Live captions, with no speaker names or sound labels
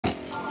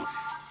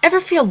Ever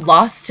feel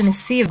lost in a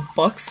sea of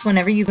books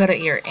whenever you go to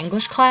your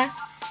English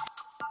class?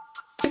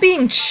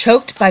 Being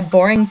choked by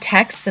boring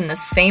texts and the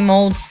same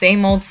old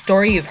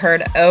story you've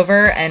heard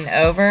over and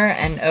over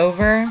and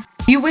over?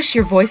 Do you wish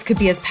your voice could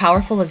be as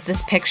powerful as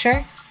this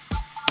picture?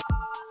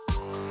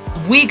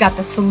 We got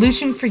the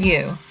solution for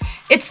you.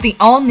 It's the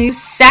all-new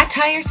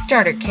Satire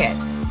Starter Kit.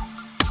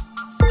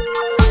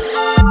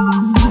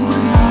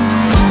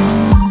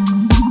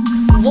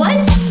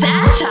 What's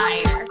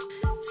satire?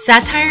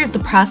 Satire is the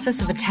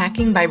process of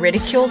attacking by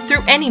ridicule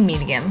through any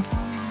medium.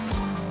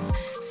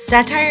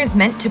 Satire is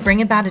meant to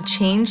bring about a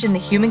change in the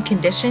human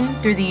condition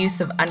through the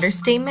use of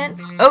understatement,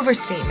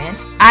 overstatement,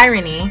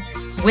 irony,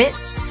 wit,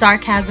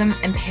 sarcasm,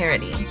 and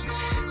parody.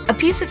 A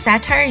piece of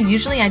satire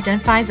usually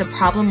identifies a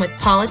problem with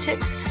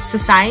politics,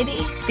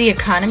 society, the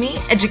economy,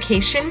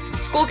 education,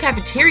 school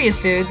cafeteria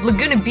food,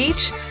 Laguna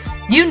Beach,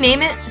 you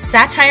name it,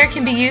 satire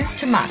can be used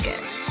to mock it.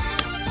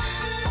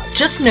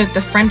 Just note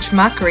the French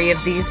mockery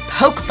of these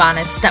poke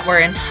bonnets that were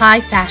in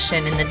high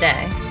fashion in the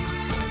day.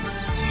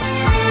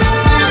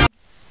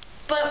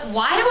 But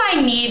why do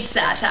I need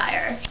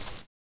satire?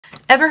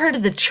 Ever heard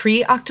of the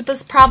tree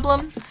octopus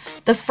problem?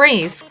 The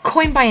phrase,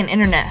 coined by an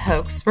internet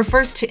hoax,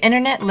 refers to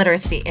internet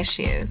literacy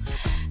issues.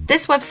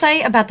 This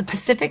website about the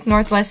Pacific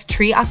Northwest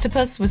tree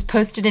octopus was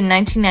posted in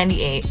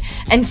 1998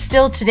 and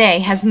still today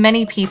has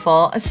many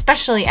people,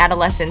 especially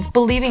adolescents,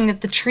 believing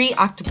that the tree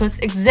octopus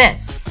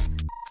exists.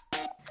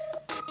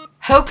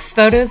 Hoax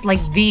photos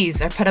like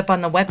these are put up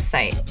on the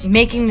website,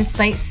 making the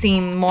site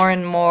seem more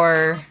and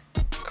more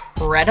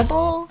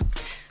credible.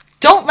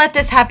 Don't let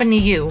this happen to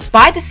you.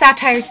 Buy the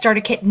Satire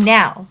Starter Kit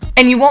now,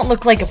 and you won't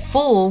look like a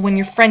fool when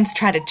your friends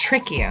try to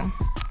trick you.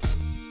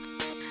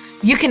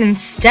 You can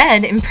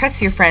instead impress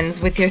your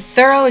friends with your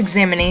thorough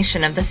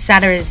examination of the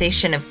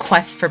satirization of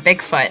quests for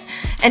Bigfoot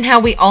and how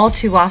we all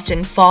too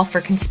often fall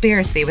for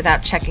conspiracy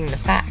without checking the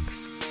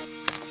facts.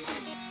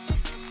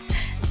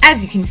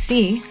 As you can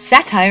see,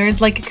 satire is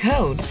like a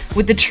code,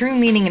 with the true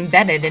meaning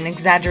embedded in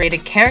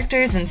exaggerated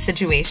characters and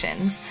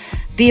situations.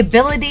 The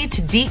ability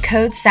to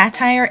decode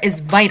satire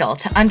is vital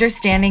to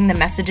understanding the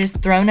messages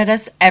thrown at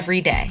us every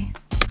day.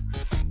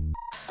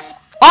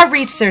 Our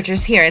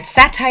researchers here at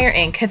Satire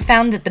Inc. have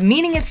found that the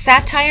meaning of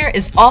satire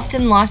is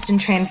often lost in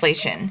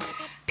translation.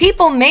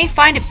 People may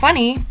find it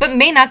funny, but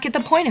may not get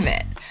the point of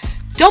it.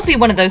 Don't be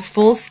one of those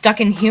fools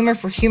stuck in humor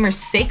for humor's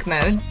sake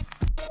mode.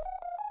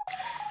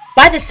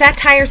 Buy the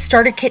Satire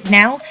Starter Kit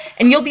now,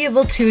 and you'll be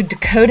able to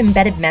decode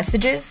embedded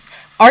messages,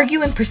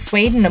 argue and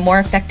persuade in a more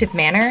effective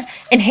manner,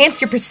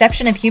 enhance your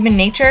perception of human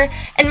nature,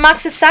 and mock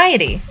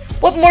society.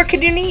 What more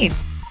could you need?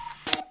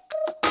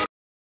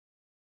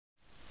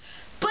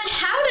 But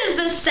how does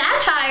the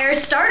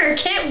Satire Starter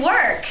Kit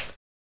work?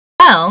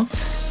 Well,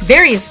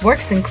 various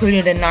works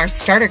included in our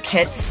starter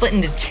kit split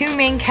into two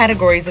main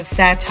categories of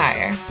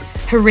satire: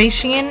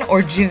 Horatian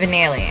or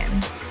Juvenalian.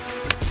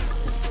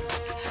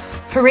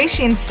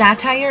 Horatian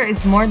satire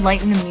is more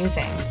light and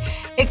amusing.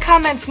 It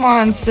comments more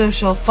on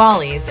social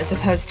follies as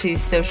opposed to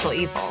social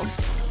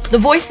evils. The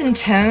voice and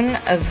tone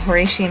of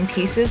Horatian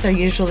pieces are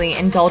usually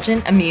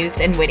indulgent, amused,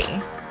 and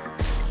witty,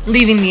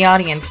 leaving the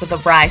audience with a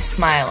wry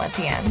smile at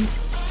the end.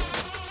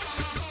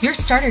 Your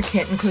starter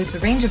kit includes a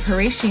range of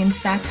Horatian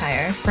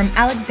satire from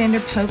Alexander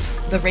Pope's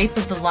The Rape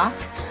of the Lock,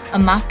 a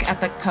mock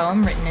epic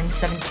poem written in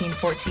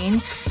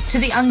 1714, to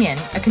The Onion,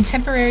 a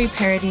contemporary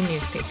parody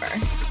newspaper.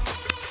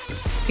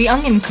 The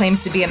Onion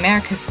claims to be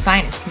America's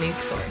finest news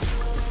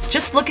source.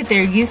 Just look at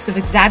their use of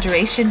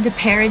exaggeration to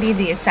parody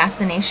the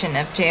assassination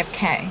of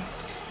JFK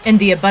and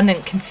the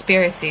abundant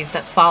conspiracies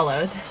that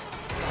followed.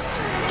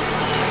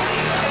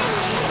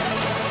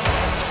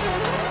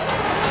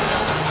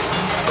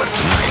 But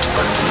tonight,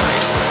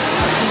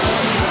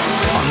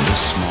 on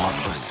this small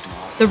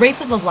planet. The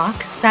Rape of the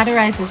Lock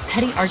satirizes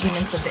petty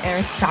arguments of the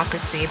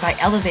aristocracy by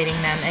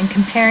elevating them and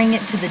comparing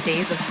it to the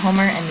days of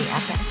Homer and the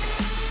epic.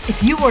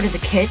 If you order the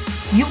kit,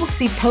 you will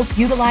see Pope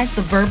utilize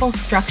the verbal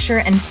structure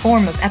and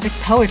form of epic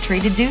poetry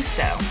to do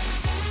so.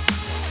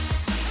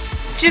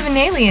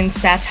 Juvenalian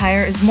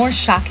satire is more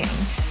shocking,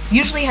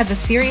 usually has a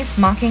serious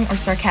mocking or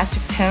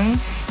sarcastic tone,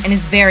 and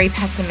is very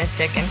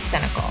pessimistic and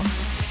cynical.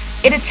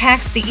 It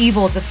attacks the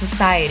evils of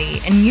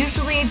society and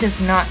usually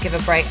does not give a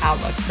bright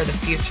outlook for the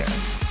future.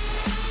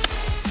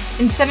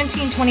 In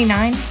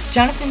 1729,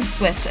 Jonathan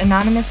Swift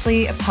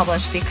anonymously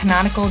published the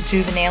canonical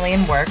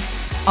Juvenalian work,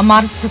 A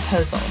Modest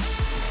Proposal,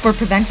 for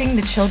preventing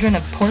the children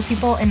of poor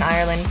people in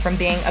Ireland from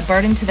being a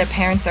burden to their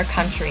parents or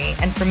country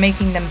and for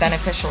making them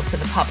beneficial to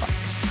the public.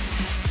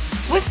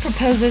 Swift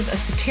proposes a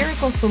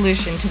satirical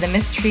solution to the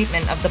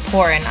mistreatment of the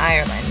poor in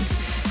Ireland,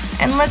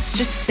 and let's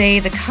just say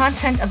the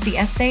content of the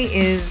essay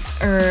is,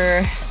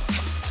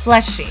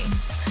 fleshy.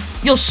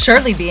 You'll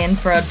surely be in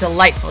for a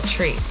delightful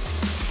treat.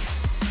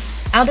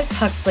 Aldous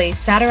Huxley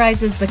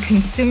satirizes the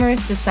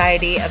consumerist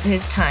society of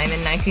his time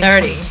in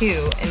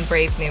 1932 in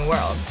Brave New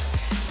World.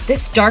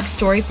 This dark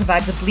story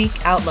provides a bleak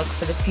outlook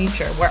for the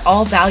future, where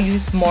all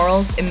values,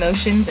 morals,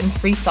 emotions, and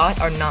free thought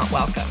are not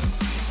welcome.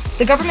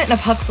 The government of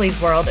Huxley's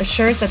world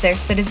assures that their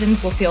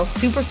citizens will feel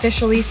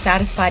superficially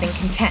satisfied and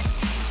content,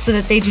 so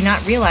that they do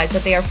not realize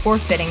that they are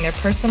forfeiting their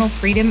personal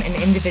freedom and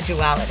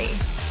individuality.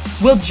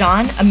 Will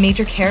John, a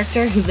major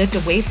character who lived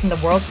away from the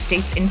world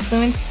state's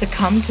influence,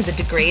 succumb to the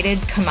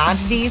degraded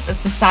commodities of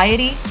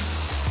society?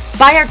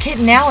 Buy our kit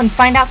now and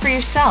find out for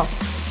yourself.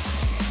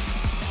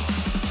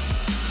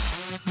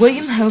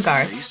 William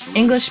Hogarth,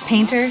 English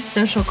painter,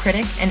 social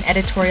critic, and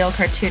editorial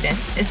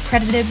cartoonist, is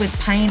credited with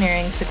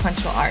pioneering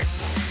sequential art.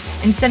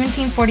 In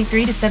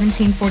 1743 to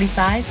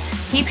 1745,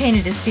 he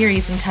painted a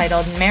series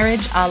entitled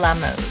Marriage à la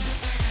Mode.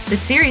 The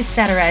series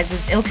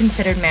satirizes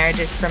ill-considered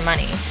marriages for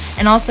money,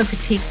 and also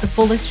critiques the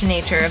foolish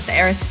nature of the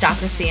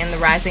aristocracy and the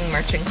rising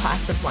merchant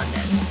class of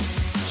London.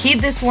 Heed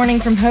this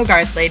warning from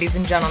Hogarth, ladies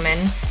and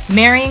gentlemen.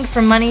 Marrying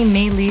for money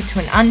may lead to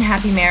an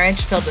unhappy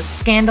marriage filled with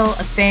scandal,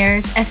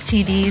 affairs,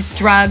 STDs,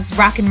 drugs,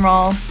 rock and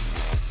roll.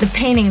 The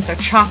paintings are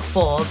chock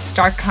full of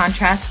stark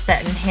contrasts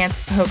that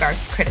enhance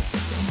Hogarth's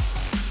criticism.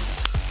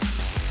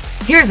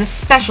 Here's a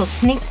special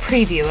sneak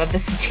preview of the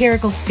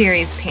satirical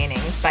series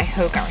paintings by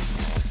Hogarth,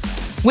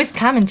 with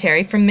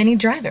commentary from Minnie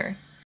Driver.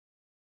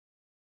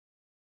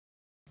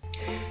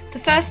 The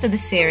first of the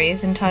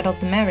series, entitled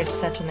The Marriage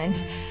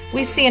Settlement,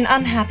 we see an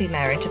unhappy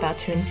marriage about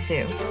to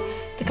ensue.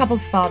 The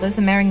couple's fathers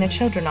are marrying their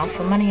children off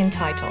for money and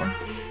title.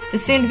 The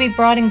soon-to-be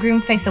bride and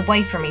groom face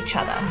away from each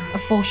other, a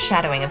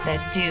foreshadowing of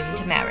their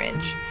doomed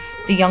marriage.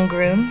 The young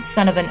groom,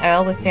 son of an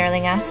earl with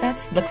failing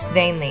assets, looks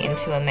vainly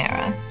into a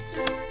mirror.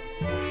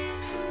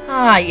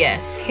 Ah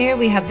yes, here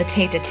we have the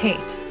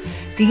tete-a-tete.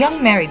 The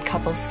young married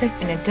couple sit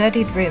in a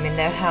dirtied room in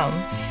their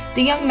home.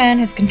 The young man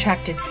has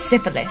contracted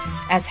syphilis,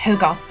 as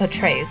Hogarth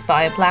portrays,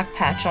 by a black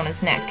patch on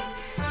his neck.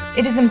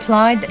 It is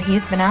implied that he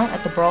has been out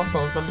at the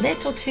brothels a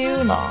little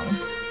too long.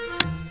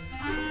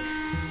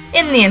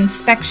 In the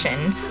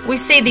inspection, we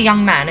see the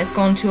young man has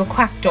gone to a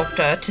quack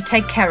doctor to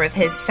take care of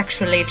his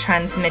sexually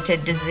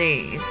transmitted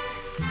disease.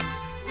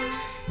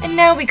 And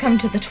now we come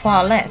to the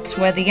toilette,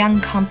 where the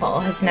young couple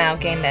has now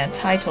gained their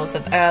titles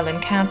of Earl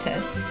and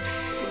Countess.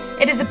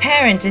 It is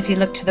apparent, if you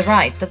look to the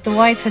right, that the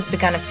wife has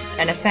begun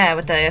an affair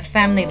with a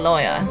family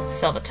lawyer,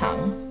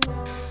 Silvertongue.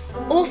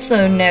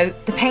 Also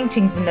note the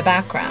paintings in the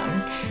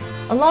background.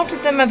 A lot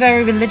of them are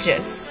very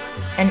religious,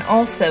 and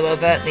also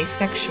overtly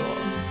sexual.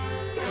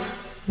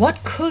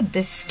 What could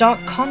this stark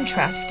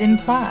contrast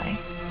imply?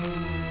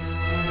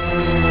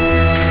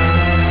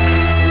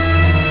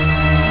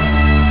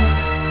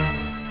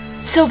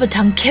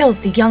 Silvertongue kills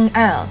the young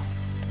Earl.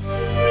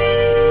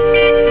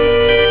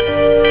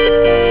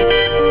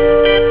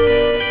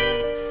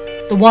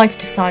 The wife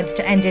decides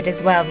to end it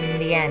as well in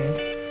the end.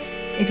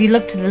 If you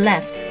look to the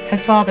left, her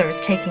father is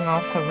taking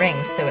off her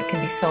ring so it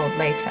can be sold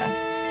later.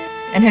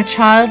 And her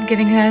child,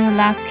 giving her her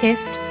last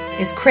kiss,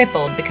 is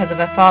crippled because of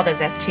her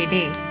father's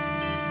STD.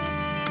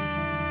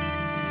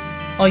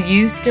 Are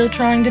you still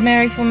trying to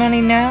marry for money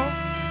now?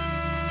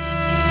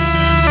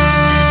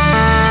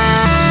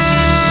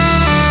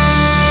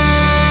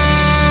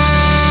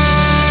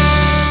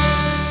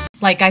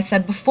 Like I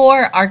said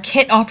before, our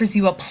kit offers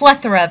you a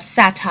plethora of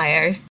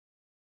satire.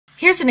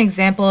 Here's an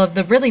example of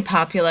the really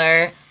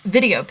popular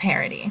video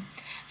parody.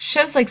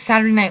 Shows like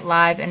Saturday Night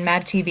Live and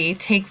Mad TV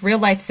take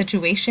real-life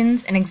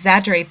situations and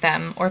exaggerate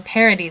them or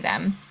parody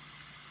them.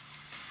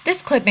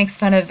 This clip makes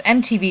fun of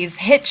MTV's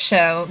hit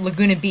show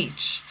Laguna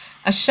Beach,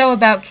 a show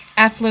about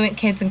affluent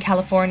kids in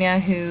California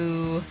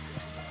who...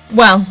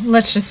 well,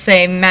 let's just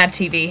say Mad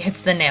TV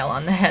hits the nail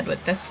on the head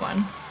with this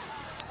one.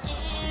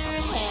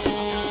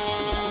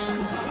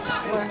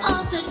 We're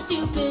all such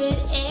stupid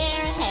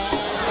airheads.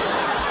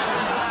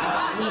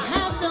 We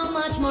have so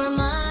much more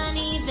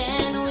money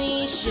than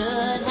we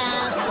should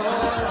have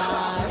for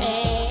our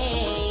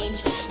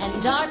age,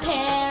 and our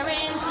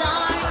parents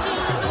are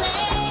to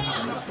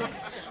blame.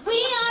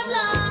 We are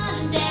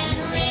blonde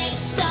and rich,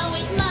 so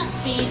it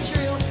must be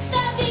true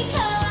that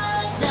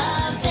because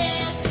of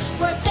this,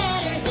 we're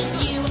better than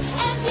you.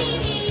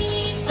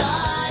 MTV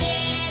thought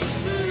it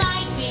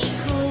might be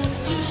cool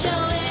to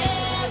show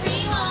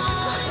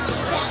everyone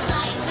that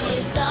life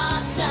is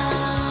awesome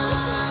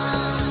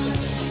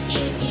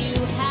if you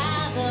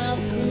have a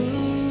pool.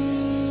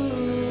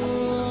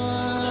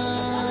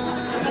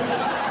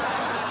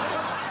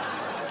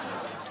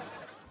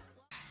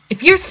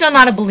 If you're still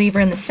not a believer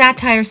in the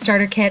Satire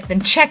Starter Kit,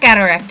 then check out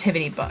our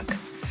activity book.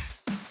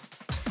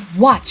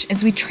 Watch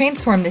as we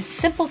transform this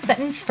simple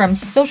sentence from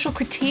social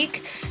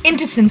critique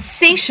into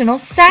sensational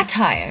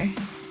satire.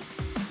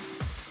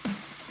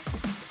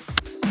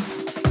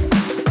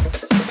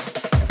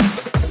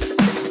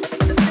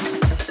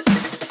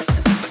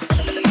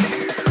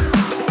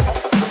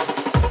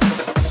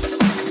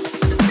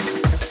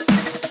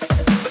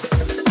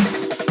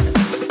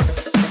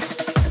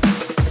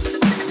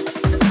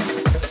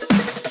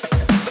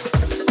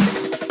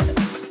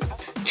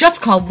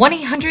 Just call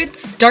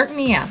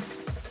 1-800-START-ME-UP.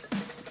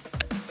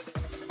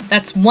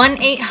 That's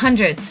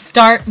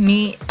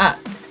 1-800-START-ME-UP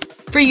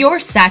for your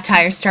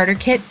Satire Starter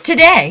Kit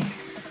today.